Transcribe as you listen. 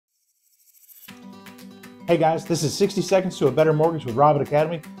Hey guys, this is 60 Seconds to a Better Mortgage with Robb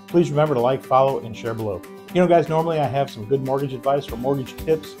Academy. Please remember to like, follow, and share below. You know guys, normally I have some good mortgage advice or mortgage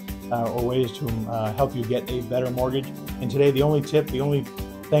tips or ways to help you get a better mortgage. And today the only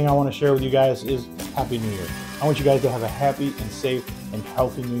thing I want to share with you guys is Happy New Year. I want you guys to have a happy and safe and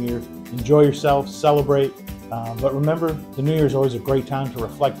healthy New Year. Enjoy yourself, celebrate, but remember the New Year is always a great time to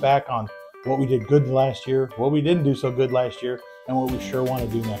reflect back on what we did good last year, what we didn't do so good last year, and what we sure want to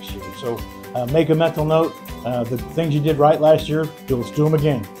do next year. So make a mental note. The things you did right last year, let's do them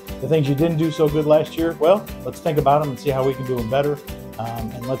again. The things you didn't do so good last year, well, let's think about them and see how we can do them better.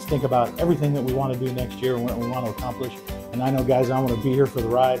 And let's think about everything that we want to do next year and what we want to accomplish. And I know, guys, I want to be here for the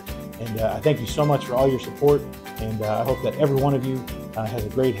ride. And I thank you so much for all your support. And I hope that every one of you has a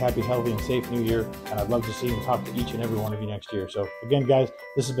great, happy, healthy, and safe New Year. And I'd love to see and talk to each and every one of you next year. So again, guys,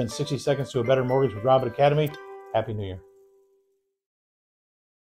 this has been 60 Seconds to a Better Mortgage with Robb Academy. Happy New Year.